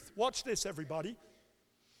truth. Watch this, everybody.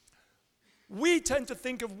 We tend to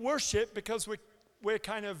think of worship because we're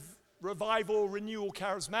kind of revival, renewal,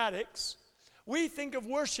 charismatics. We think of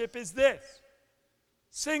worship as this: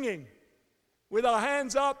 singing with our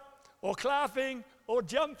hands up, or clapping, or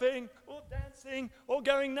jumping, or dancing, or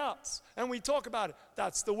going nuts. And we talk about it.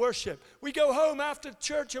 That's the worship. We go home after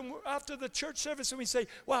church and after the church service and we say,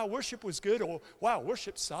 wow, worship was good, or wow,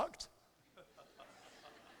 worship sucked.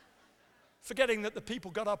 Forgetting that the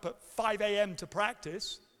people got up at 5 a.m. to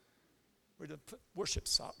practice. Worship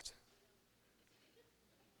sucked.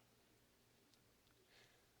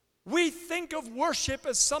 We think of worship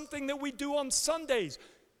as something that we do on Sundays.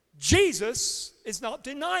 Jesus is not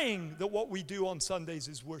denying that what we do on Sundays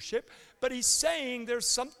is worship, but he's saying there's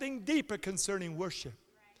something deeper concerning worship.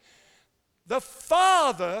 The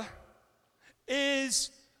Father is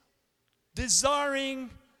desiring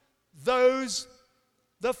those,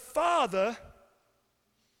 the Father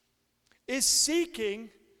is seeking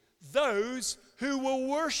those who will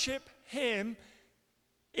worship him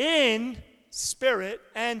in spirit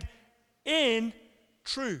and in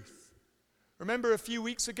truth. Remember a few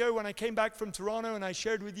weeks ago when I came back from Toronto and I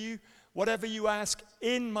shared with you, whatever you ask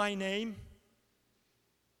in my name,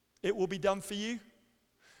 it will be done for you.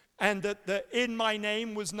 And that the in my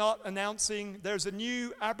name was not announcing there's a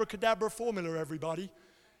new abracadabra formula, everybody.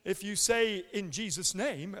 If you say in Jesus'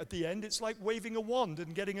 name at the end, it's like waving a wand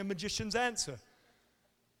and getting a magician's answer,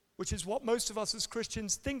 which is what most of us as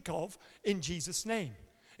Christians think of in Jesus' name.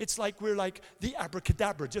 It's like we're like the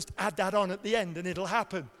abracadabra, just add that on at the end and it'll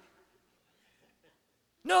happen.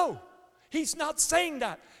 No, he's not saying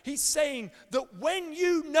that. He's saying that when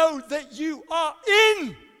you know that you are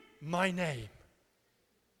in my name,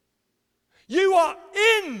 you are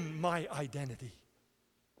in my identity,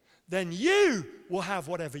 then you will have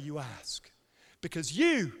whatever you ask. Because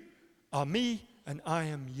you are me and I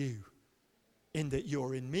am you. In that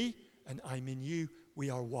you're in me and I'm in you, we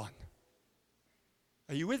are one.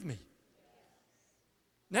 Are you with me?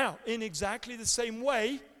 Now, in exactly the same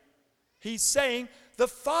way, he's saying, the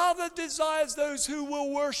Father desires those who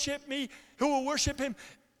will worship me, who will worship him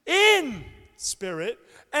in spirit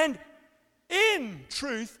and in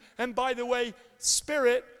truth. And by the way,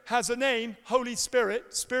 spirit has a name, Holy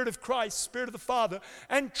Spirit, Spirit of Christ, Spirit of the Father.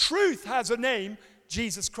 And truth has a name,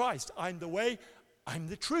 Jesus Christ. I'm the way, I'm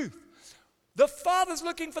the truth. The Father's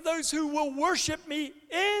looking for those who will worship me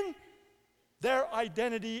in their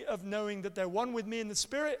identity of knowing that they're one with me in the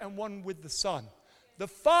Spirit and one with the Son. The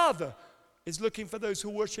Father is looking for those who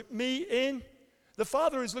worship me in, the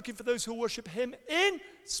Father is looking for those who worship him in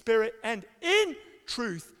spirit and in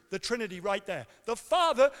truth. The Trinity right there. The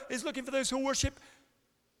Father is looking for those who worship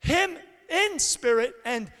him in spirit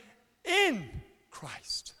and in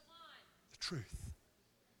Christ. The truth.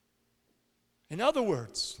 In other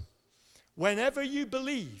words, whenever you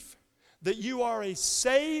believe that you are a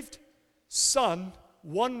saved son,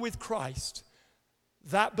 one with Christ,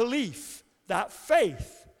 that belief, that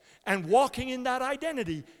faith, and walking in that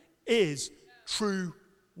identity is true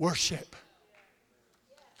worship.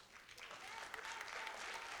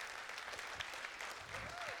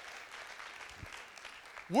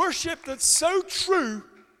 Worship that's so true,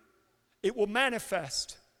 it will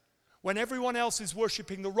manifest. When everyone else is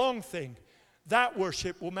worshiping the wrong thing, that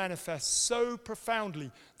worship will manifest so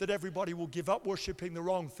profoundly that everybody will give up worshiping the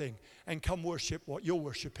wrong thing and come worship what you're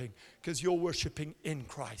worshiping, because you're worshiping in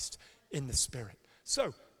Christ, in the Spirit.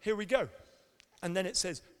 So, here we go. And then it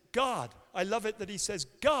says, God. I love it that he says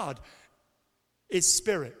God is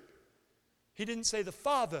Spirit. He didn't say the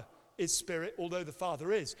Father is Spirit, although the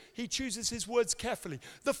Father is. He chooses his words carefully.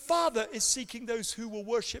 The Father is seeking those who will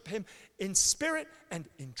worship him in spirit and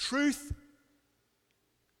in truth.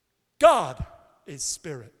 God is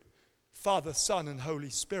Spirit. Father, Son, and Holy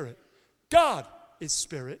Spirit. God is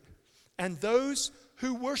Spirit. And those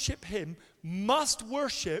who worship him must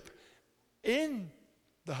worship in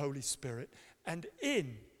the Holy Spirit and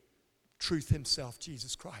in truth himself,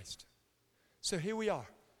 Jesus Christ. So here we are.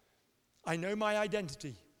 I know my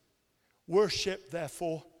identity. Worship,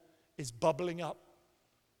 therefore, is bubbling up.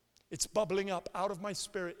 It's bubbling up out of my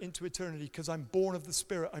spirit into eternity because I'm born of the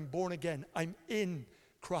Spirit. I'm born again. I'm in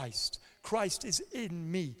Christ. Christ is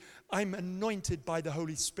in me. I'm anointed by the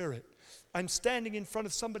Holy Spirit. I'm standing in front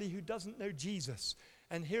of somebody who doesn't know Jesus.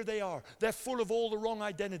 And here they are. They're full of all the wrong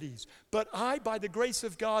identities. But I, by the grace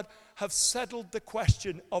of God, have settled the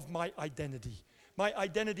question of my identity. My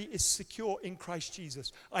identity is secure in Christ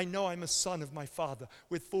Jesus. I know I'm a son of my Father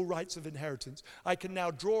with full rights of inheritance. I can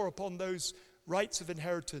now draw upon those rights of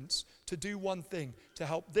inheritance to do one thing, to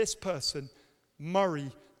help this person,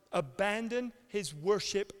 Murray, abandon his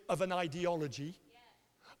worship of an ideology,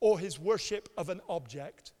 or his worship of an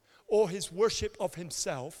object, or his worship of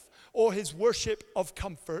himself, or his worship of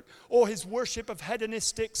comfort, or his worship of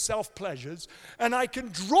hedonistic self-pleasures, and I can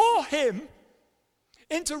draw him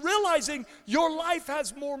into realizing your life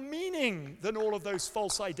has more meaning than all of those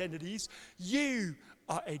false identities. You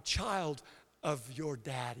are a child of your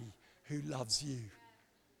daddy who loves you.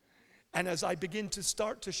 And as I begin to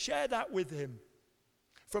start to share that with him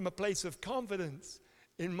from a place of confidence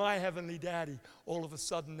in my heavenly daddy, all of a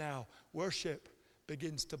sudden now worship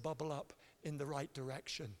begins to bubble up in the right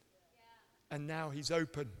direction. And now he's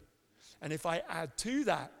open. And if I add to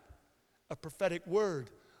that a prophetic word,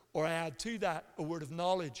 or I add to that a word of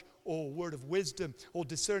knowledge, or a word of wisdom, or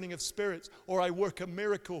discerning of spirits, or I work a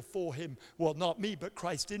miracle for him, well, not me, but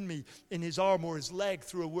Christ in me, in his arm or his leg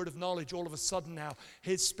through a word of knowledge, all of a sudden now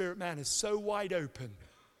his spirit man is so wide open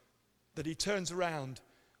that he turns around,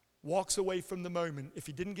 walks away from the moment. If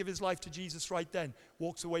he didn't give his life to Jesus right then,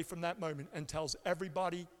 walks away from that moment and tells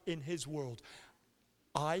everybody in his world,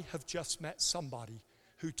 I have just met somebody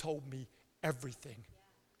who told me everything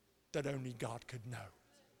that only God could know.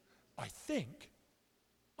 I think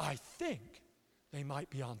they might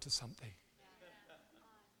be onto something.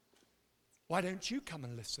 Why don't you come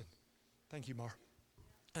and listen? Thank you, Mar.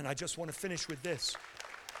 And I just want to finish with this.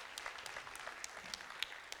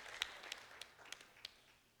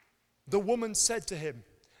 The woman said to him,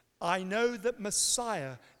 I know that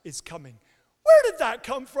Messiah is coming. Where did that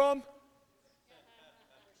come from?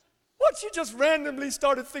 What, she just randomly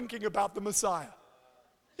started thinking about the Messiah?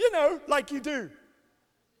 You know, like you do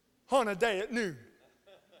on a day at noon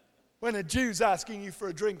when a Jew's asking you for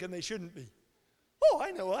a drink and they shouldn't be. Oh,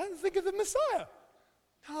 I know, I think of the Messiah.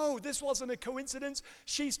 No, this wasn't a coincidence.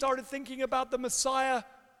 She started thinking about the Messiah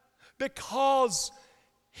because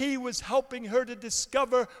he was helping her to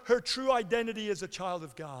discover her true identity as a child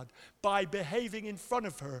of God by behaving in front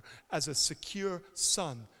of her as a secure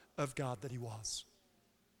son of God that he was,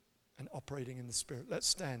 and operating in the Spirit. Let's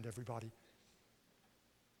stand, everybody.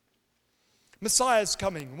 Messiah's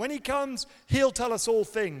coming. When he comes, he'll tell us all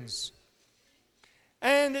things.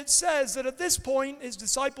 And it says that at this point, his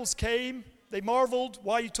disciples came. They marveled.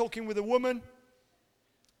 Why are you talking with a woman?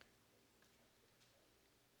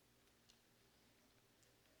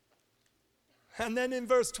 And then in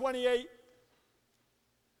verse 28,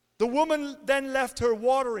 the woman then left her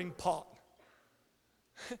watering pot.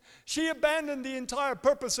 She abandoned the entire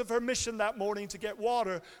purpose of her mission that morning to get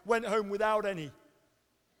water, went home without any.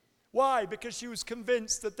 Why? Because she was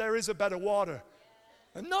convinced that there is a better water.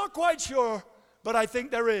 I'm not quite sure, but I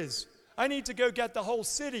think there is. I need to go get the whole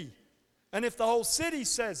city. And if the whole city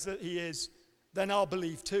says that he is, then I'll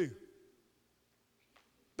believe too.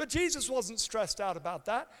 But Jesus wasn't stressed out about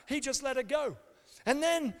that. He just let her go. And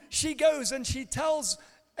then she goes and she tells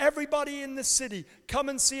everybody in the city, come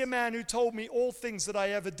and see a man who told me all things that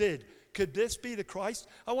I ever did. Could this be the Christ?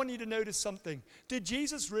 I want you to notice something. Did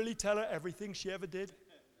Jesus really tell her everything she ever did?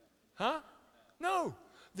 Huh? No.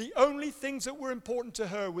 The only things that were important to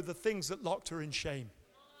her were the things that locked her in shame.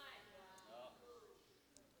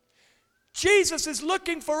 Jesus is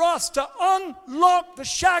looking for us to unlock the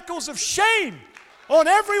shackles of shame on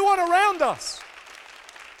everyone around us.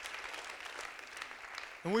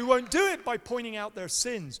 And we won't do it by pointing out their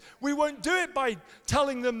sins. We won't do it by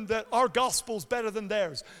telling them that our gospel's better than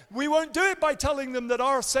theirs. We won't do it by telling them that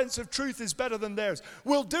our sense of truth is better than theirs.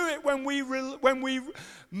 We'll do it when we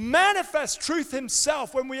manifest truth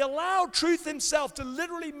himself, when we allow truth himself to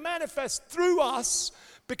literally manifest through us,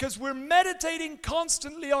 because we're meditating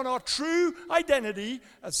constantly on our true identity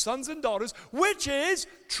as sons and daughters, which is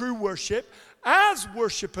true worship. As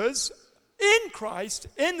worshipers in Christ,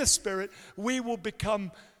 in the Spirit, we will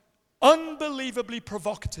become unbelievably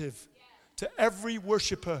provocative to every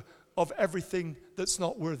worshiper of everything that's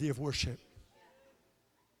not worthy of worship.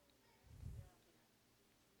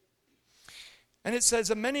 And it says,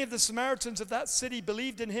 and many of the Samaritans of that city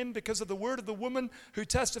believed in him because of the word of the woman who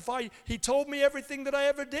testified, he told me everything that I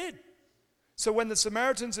ever did. So when the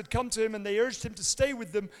Samaritans had come to him and they urged him to stay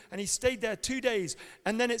with them, and he stayed there 2 days.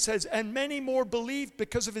 And then it says, and many more believed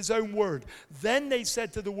because of his own word. Then they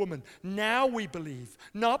said to the woman, now we believe,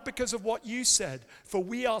 not because of what you said, for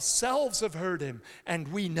we ourselves have heard him, and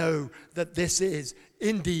we know that this is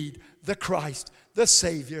indeed the Christ, the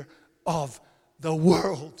Savior of the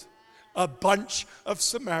world. A bunch of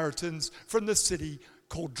Samaritans from the city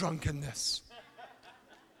called drunkenness.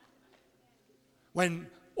 When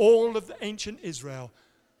all of the ancient Israel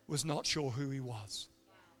was not sure who he was.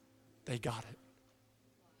 They got it.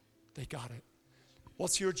 They got it.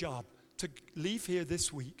 What's your job? To leave here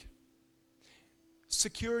this week,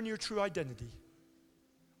 secure in your true identity,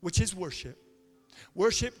 which is worship.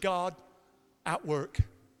 Worship God at work.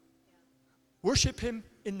 Worship him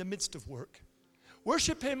in the midst of work.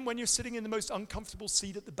 Worship him when you're sitting in the most uncomfortable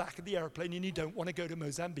seat at the back of the airplane and you don't want to go to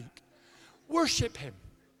Mozambique. Worship him.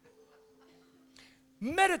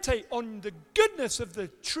 Meditate on the goodness of the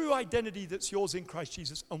true identity that's yours in Christ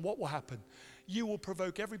Jesus, and what will happen? You will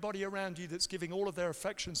provoke everybody around you that's giving all of their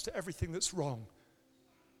affections to everything that's wrong.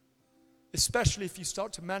 Especially if you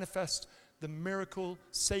start to manifest the miracle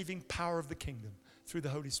saving power of the kingdom through the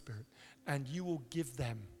Holy Spirit. And you will give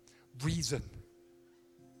them reason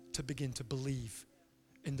to begin to believe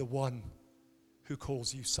in the one who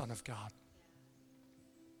calls you Son of God.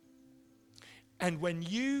 And when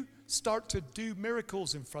you start to do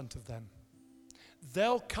miracles in front of them,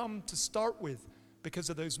 they'll come to start with because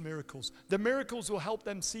of those miracles. The miracles will help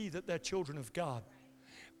them see that they're children of God.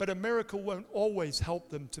 But a miracle won't always help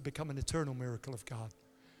them to become an eternal miracle of God.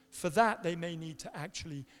 For that, they may need to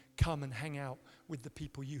actually come and hang out with the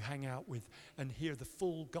people you hang out with and hear the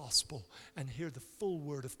full gospel and hear the full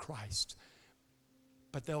word of Christ.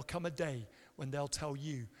 But there'll come a day when they'll tell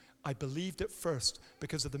you, I believed at first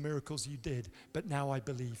because of the miracles you did, but now I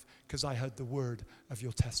believe because I heard the word of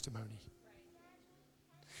your testimony.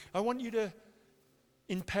 I want you to,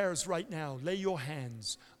 in pairs right now, lay your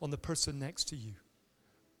hands on the person next to you.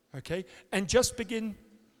 Okay? And just begin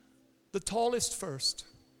the tallest first.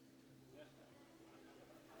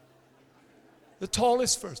 The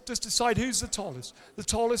tallest first. Just decide who's the tallest. The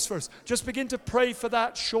tallest first. Just begin to pray for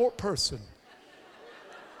that short person.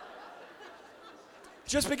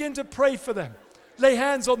 Just begin to pray for them. Lay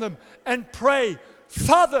hands on them and pray.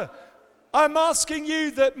 Father, I'm asking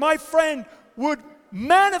you that my friend would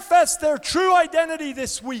manifest their true identity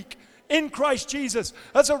this week in Christ Jesus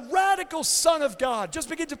as a radical son of God. Just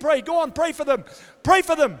begin to pray. Go on, pray for them. Pray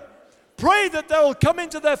for them. Pray that they'll come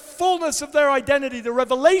into their fullness of their identity, the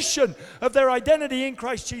revelation of their identity in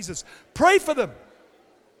Christ Jesus. Pray for them.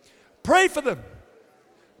 Pray for them.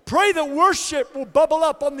 Pray that worship will bubble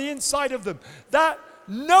up on the inside of them. That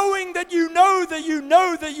knowing that you know that you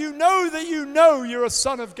know that you know that you know you're a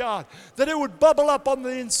son of God. That it would bubble up on the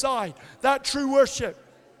inside. That true worship.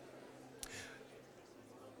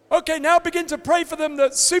 Okay, now begin to pray for them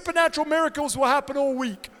that supernatural miracles will happen all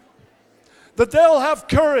week. That they'll have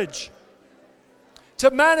courage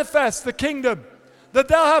to manifest the kingdom. That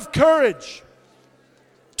they'll have courage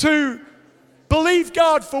to believe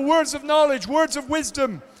God for words of knowledge, words of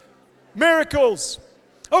wisdom, miracles.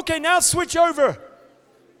 Okay, now switch over.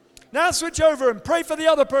 Now switch over and pray for the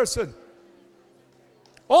other person.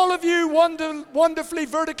 All of you wonderfully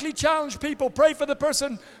vertically challenged people, pray for the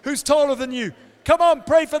person who's taller than you. Come on,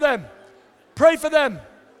 pray for them. Pray for them.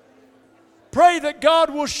 Pray that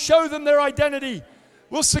God will show them their identity,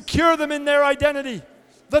 will secure them in their identity,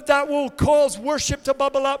 that will cause worship to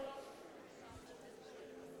bubble up,